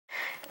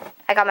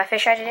I got my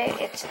fisheye today.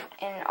 It's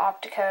in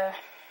opteka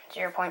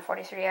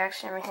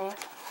 0.43x and everything.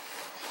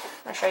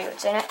 I'm gonna show you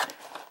what's in it.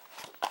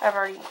 I've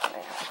already.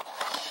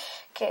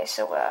 Okay,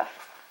 so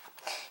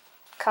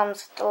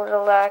comes with the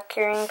little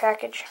carrying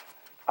package.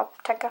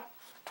 Opteka.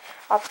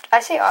 I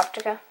say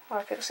opteka. A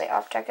lot of people say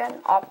opteka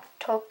and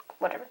optok,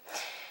 whatever.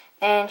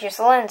 And here's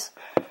the lens.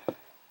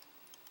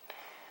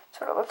 That's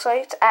what it looks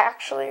like. It's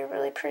actually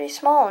really pretty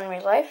small in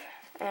real life.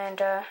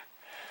 And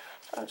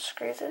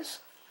unscrew this.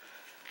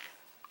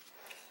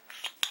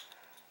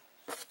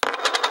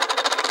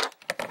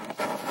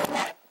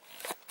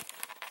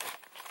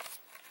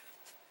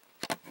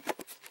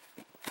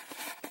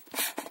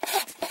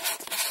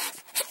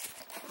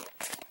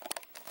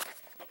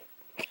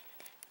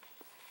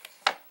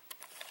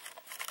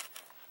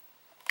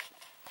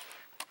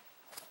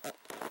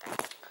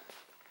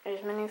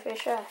 There's my new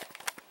fisheye.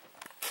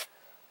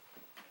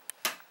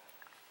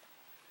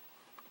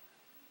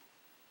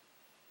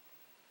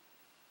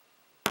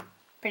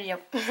 Pretty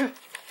dope.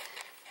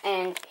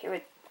 And here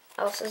what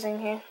else is in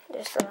here.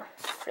 There's the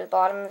for the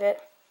bottom of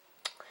it.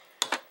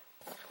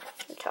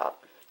 The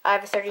top. I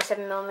have a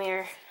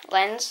 37mm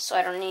lens, so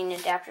I don't need an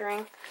adapter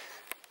ring.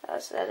 That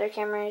was the other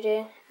camera I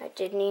did. I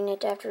did need an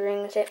adapter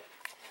ring with it.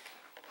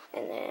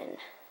 And then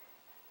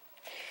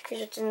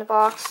here's what's in the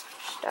box.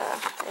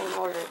 I didn't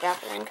order an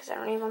adapter ring because I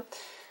don't need one.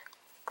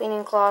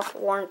 Cleaning cloth,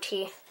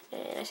 warranty,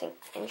 and I think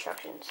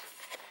instructions.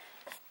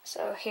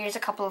 So here's a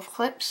couple of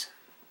clips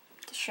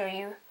to show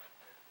you.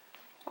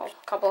 A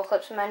couple of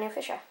clips of my new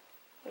fisheye.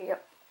 Here you go.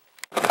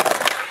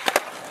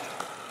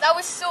 That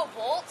was so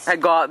bold. I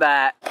got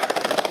that.